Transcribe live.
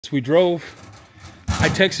We drove. I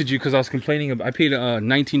texted you because I was complaining. I paid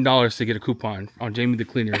 $19 to get a coupon on Jamie the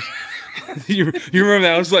Cleaners. you remember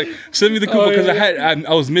that? I was like, send me the coupon because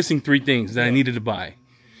I was missing 3 things that I needed to buy.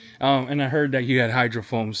 And I heard that you had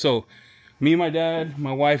hydrofoam. So me and my dad,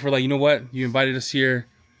 my wife were like, you know what? You invited us here.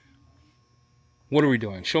 What are we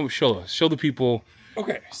doing? Show us. Show the people.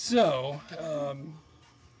 Okay, so I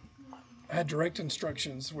had direct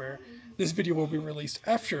instructions where this video will be released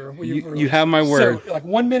after we've released. You have my word. So, like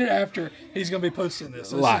 1 minute after, he's going to be posting this.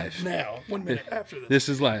 So live. This is now, 1 minute after this. This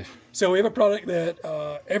is live. So we have a product that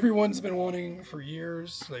everyone's been wanting for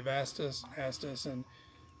years. They've asked us, and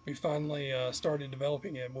we finally started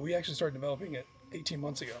developing it. But we actually started developing it 18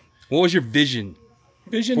 months ago. What was your vision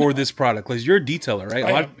for this product? Because you're a detailer,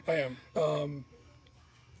 right? I am.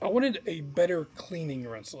 I wanted a better cleaning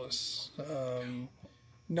rinseless.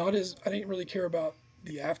 I didn't really care about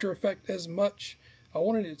the after effect as much. I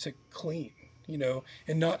wanted it to clean,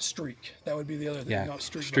 and not streak. That would be the other thing. Yeah, not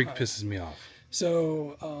streak. Streak pisses me off.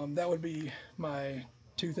 So that would be my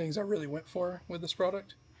 2 things I really went for with this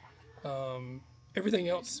product. Everything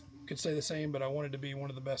else could stay the same, but I wanted to be one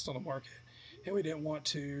of the best on the market, and we didn't want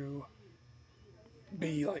to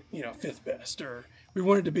be like 5th best, or we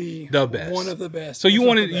wanted to be the best, one of the best. So you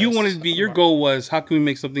wanted to be. Your goal was, how can we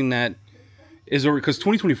make something that is, because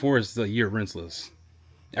 2024 is the year of rinseless.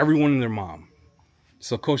 Everyone and their mom.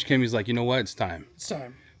 So Koch Chemie is like, you know what? It's time. It's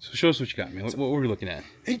time. So show us what you got, man. What were we looking at?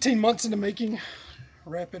 18 months into making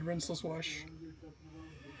rapid rinseless wash.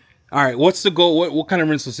 All right. What's the goal? What kind of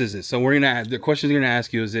rinseless is it? So the questions we're gonna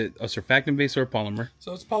ask you: is it a surfactant base or a polymer?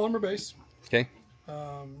 So it's polymer base. Okay.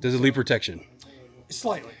 Does it leave protection?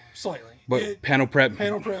 Slightly. But panel prep.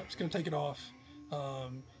 Panel prep is gonna take it off.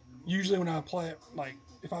 Usually when I apply it, like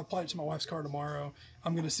if I apply it to my wife's car tomorrow,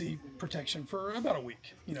 I'm going to see protection for about a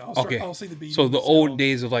week. I'll see the beads. So the old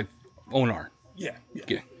days of like ONR. Yeah.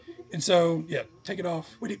 And so, take it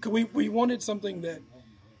off. We wanted something that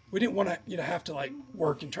we didn't want to have to like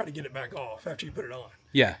work and try to get it back off after you put it on.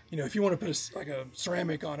 Yeah. If you want to put a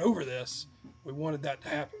ceramic on over this, we wanted that to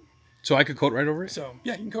happen. So I could coat right over it? So,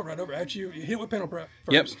 yeah, you can coat right over it. After you hit it with panel prep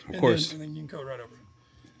Yep, first. of course. And then you can coat right over it.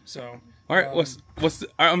 So. All right, all right,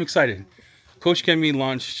 I'm excited. Koch Chemie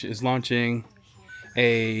is launching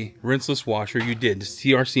a rinseless washer. You did. This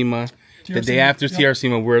TR-SEMA. The day after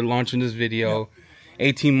TR-SEMA, we're launching this video.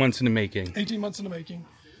 18 months in the making. 18 months in the making.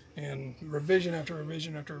 And revision after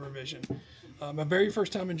revision after revision. My very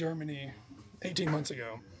first time in Germany, 18 months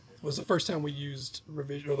ago, was the first time we used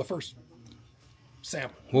revision, or the first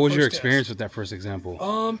sample. What was your experience with that first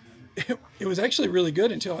example? It was actually really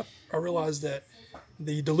good until I realized that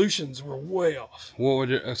the dilutions were way off. What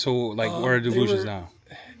were what are dilutions now?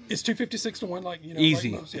 It's 256 to 1,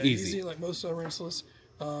 easy, like most, easy, like most rinseless.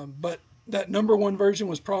 But that #1 version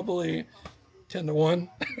was probably 10 to 1.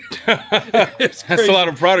 That's a lot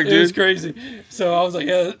of product, dude. It was crazy. So I was like,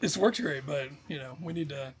 yeah, this works great, but we need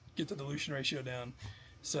to get the dilution ratio down.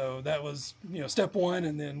 So that was step 1,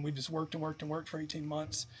 and then we just worked for 18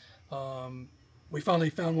 months. We finally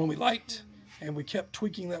found one we liked, and we kept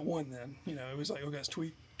tweaking that one. Then it was like, okay, let's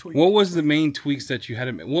tweak. What was the main tweaks that you had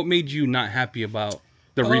to make? What made you not happy about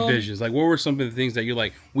the revisions? Like, what were some of the things that you're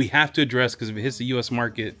like, we have to address because if it hits the U.S.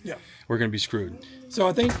 market, we're going to be screwed? So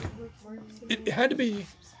I think it had to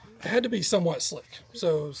be somewhat slick.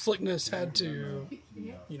 So slickness had to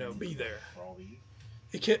be there.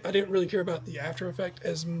 I didn't really care about the after effect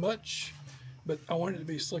as much, but I wanted it to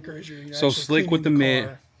be slicker as you're so slick with the mitt,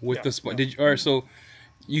 with the spot. All right, so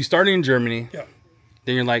you started in Germany. Yeah.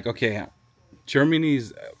 Then you're like, okay,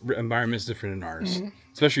 Germany's environment is different than ours,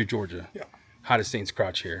 especially Georgia. Yeah. Hot as Saint's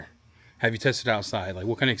crotch here. Have you tested outside? Like,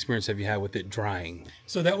 what kind of experience have you had with it drying?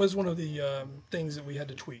 So that was one of the things that we had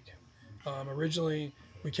to tweak. Originally,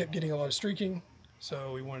 we kept getting a lot of streaking,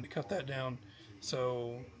 so we wanted to cut that down.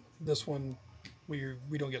 So this one, we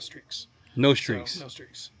don't get streaks. No streaks. So, no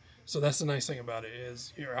streaks. So that's the nice thing about it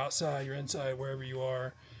is you're outside, you're inside, wherever you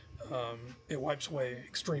are. It wipes away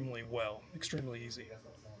extremely well, extremely easy.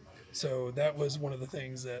 So that was one of the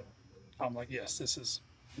things that I'm like, yes, this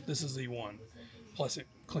is the one. Plus, it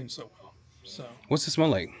cleans so well. So what's it smell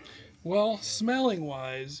like? Well, smelling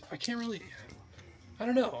wise, I can't really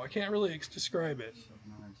describe it.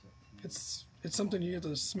 It's something you have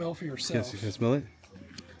to smell for yourself. Yes, you can smell it.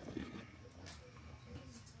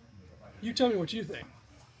 You tell me what you think.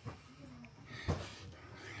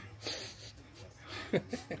 All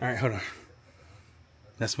right, hold on.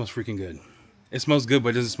 That smells freaking good. It smells good, but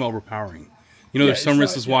it doesn't smell overpowering. There's some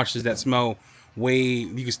rinseless washes that smell you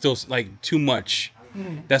can still, like, too much.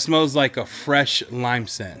 That smells like a fresh lime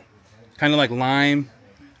scent. Kind of like lime.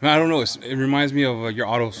 I don't know. It reminds me of your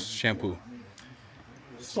auto shampoo.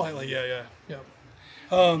 Slightly, yeah.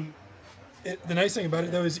 The nice thing about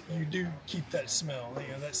it though is you do keep that smell.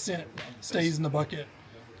 You know, that scent stays in the bucket,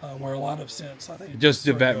 where a lot of scents, I think, Just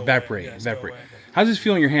sort of go evaporate. away. Yeah, just go Evaporate. away. How does this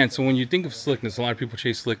feel in your hand? So when you think of slickness, a lot of people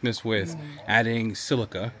chase slickness with adding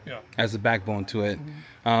silica Yeah. as the backbone to it.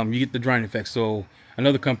 You get the drying effect. So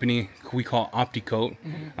another company we call OptiCoat.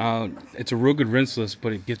 It's a real good rinseless,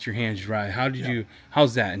 but it gets your hands dry.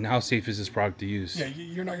 How's that, and how safe is this product to use? Yeah,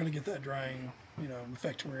 you're not going to get that drying,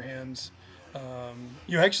 effect from your hands.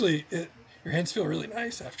 You actually, your hands feel really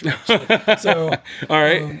nice after. Actually. So, all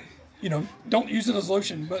right. Don't use it as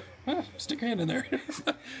lotion, but stick your hand in there.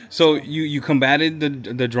 So you combated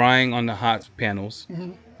the drying on the hot panels.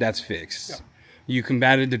 That's fixed. Yep. You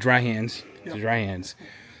combated the dry hands. Yep. The dry hands.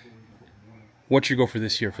 What's your goal for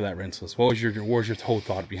this year for that rinseless? What was your whole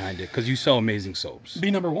thought behind it? Because you sell amazing soaps. Be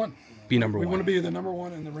number one. Be number We one. want to be the number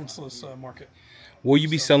one in the rinseless market. Will you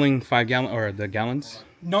be selling 5 gallon or the gallons?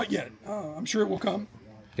 Not yet. I'm sure it will come.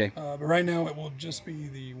 Okay. But right now it will just be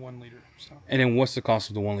the 1 liter. So And then what's the cost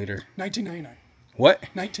of the 1 liter? $19.99. What?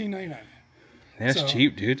 $19.99. That's So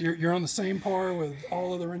cheap, dude. You're on the same par with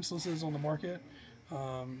all of the rinselesses on the market.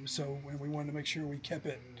 So we wanted to make sure we kept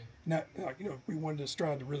it. Not we wanted to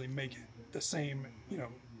strive to really make it the same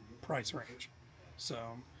price range. So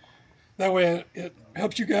that way it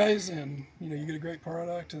helps you guys, and you get a great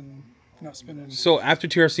product, and you're not spending. So after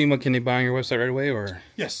TRCMA, can they buy on your website right away, or?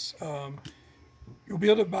 Yes, you'll be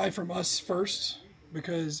able to buy from us first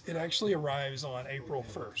because it actually arrives on April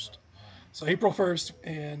 1st. So April 1st,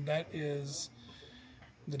 and that is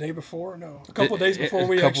the day before. No, a couple of days before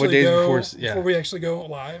we actually go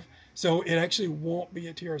live. So it actually won't be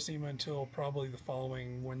at TRCMA until probably the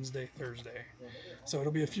following Wednesday, Thursday. So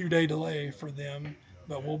it'll be a few day delay for them,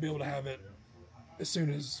 but we'll be able to have it as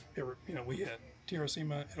soon as we hit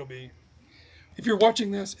TRCMA. It'll be, if you're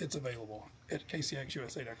watching this, it's available at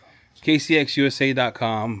kcxusa.com.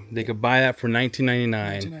 kcxusa.com. They could buy that for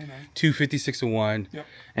 $19.99, $256 a one. Yep.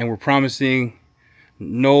 And we're promising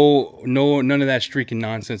none of that streaking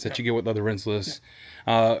nonsense that you get with other rinseless.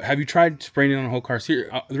 Have you tried spraying it on whole cars? Here,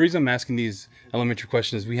 the reason I'm asking these elementary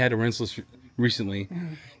questions is we had a rinseless recently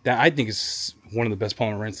that I think is one of the best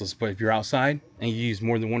polymer rinseless. But if you're outside and you use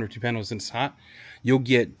more than 1 or 2 panels and it's hot, you'll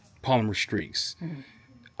get polymer streaks.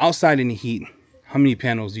 Outside in the heat, how many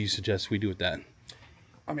panels do you suggest we do with that?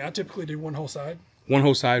 I mean, I typically do one whole side. One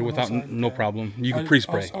whole side without no problem. You can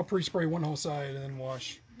pre-spray. I'll pre-spray one whole side and then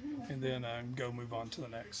wash, and then move on to the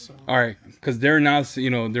next. So. All right, because they're now,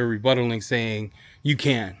 they're rebuttaling, saying you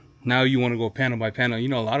can. Now you want to go panel by panel. A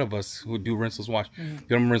lot of us who do rinseless wash, I'm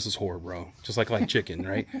a rinseless whore, bro. Just like chicken,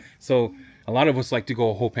 right? So a lot of us like to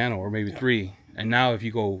go a whole panel or maybe 3. And now if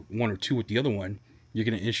you go 1 or 2 with the other one, you're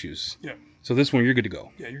getting issues. Yeah. So this one, you're good to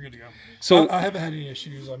go. Yeah, you're good to go. So I haven't had any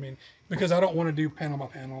issues. I mean, because I don't want to do panel by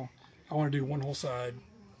panel. I want to do one whole side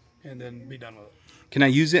and then be done with it. Can I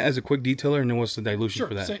use it as a quick detailer, and then what's the dilution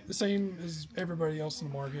for that? Sure, the same as everybody else in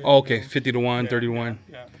the market. Oh, okay, 50 to 1, 30 to 1.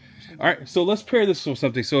 Yeah. All right, so let's pair this with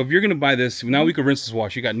something. So if you're going to buy this, now we can rinseless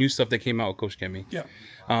wash. You got new stuff that came out with Koch Chemie. Yeah.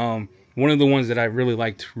 One of the ones that I really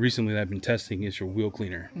liked recently that I've been testing is your wheel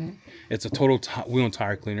cleaner. It's a total wheel and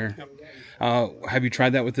tire cleaner. Yep. Have you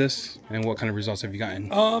tried that with this? And what kind of results have you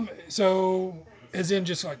gotten? So as in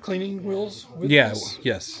just like cleaning wheels with this?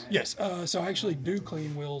 Yes. Yes. So I actually do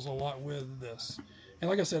clean wheels a lot with this. And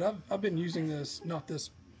like I said, I've been using this, not this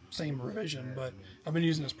same revision, but I've been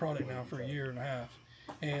using this product now for 1.5 years.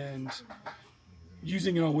 And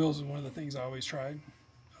using it on wheels is one of the things I always tried.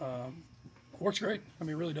 It works great. I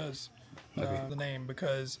mean, it really does. The name,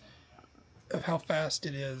 because of how fast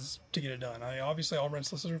it is to get it done. I mean, obviously all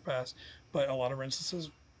rinselesses are fast, but a lot of rinselesses,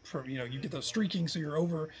 you get those streaking, so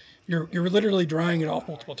you're literally drying it off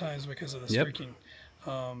multiple times because of the streaking.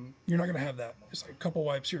 You're not going to have that. It's like a couple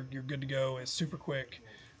wipes, you're good to go. It's super quick.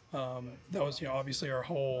 That was obviously our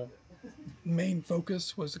whole main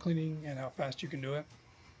focus was the cleaning and how fast you can do it.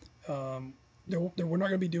 We're not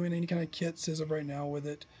going to be doing any kind of kits as of right now with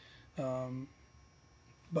it.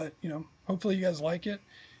 But hopefully you guys like it.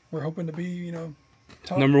 We're hoping to be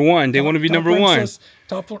top, number one. They want to be number one.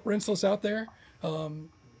 Top rinseless out there. We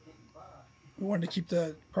wanted to keep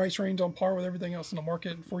the price range on par with everything else in the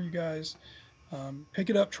market for you guys. Pick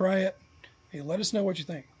it up, try it. Hey, let us know what you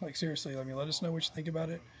think. Like seriously, let us know what you think about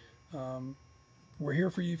it. We're here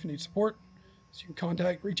for you if you need support. So you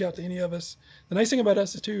can reach out to any of us. The nice thing about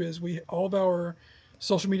us is all of our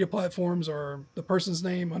social media platforms are the person's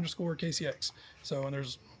name _ KCX. So, and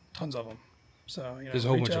there's tons of them. So, you know, There's a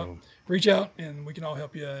whole bunch of them. Reach out, and we can all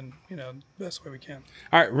help you in, you know, the best way we can.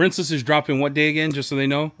 All right, Rinseless is dropping what day again, just so they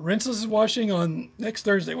know? Rinseless is washing on next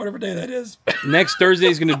Thursday, whatever day that is. Next Thursday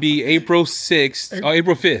is going to be April 6th. Oh,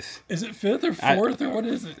 April 5th. Is it 5th or 4th, or what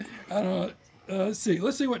is it? I don't know. Let's see.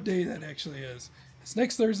 Let's see what day that actually is. It's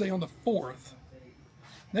next Thursday on the 4th.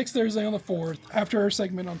 Next Thursday on the 4th, after our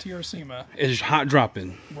segment on TRCMA. It's hot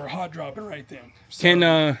dropping. We're hot dropping right then.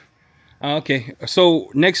 So, okay. So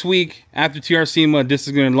next week after TRCMA, this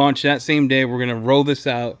is going to launch that same day. We're going to roll this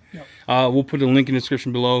out. Yep. We'll put a link in the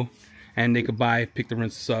description below, and they could pick the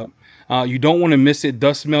Rinseless up. You don't want to miss it. It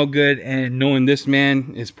does smell good, and knowing this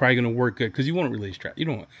man is probably going to work good because you want to release trap. You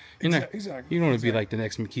don't. Exactly. You don't want to be like the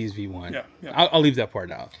next McKee's V1. Yeah. Yeah. I'll leave that part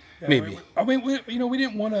out. Yeah, maybe. We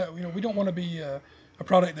didn't want to. You know, we don't want to be a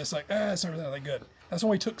product that's like, it's not really that good. That's why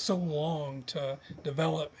we took so long to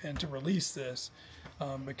develop and to release this,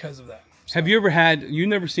 because of that. So, have you ever had? You've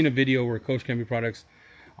never seen a video where Koch Chemie products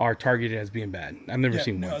are targeted as being bad? I've never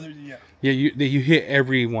seen one. Yeah, you hit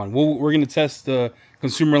every one. We're going to test the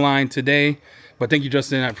consumer line today. But thank you,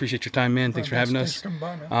 Justin. I appreciate your time, man. Thanks for having us. Thanks for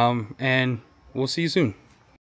coming by, man. And we'll see you soon.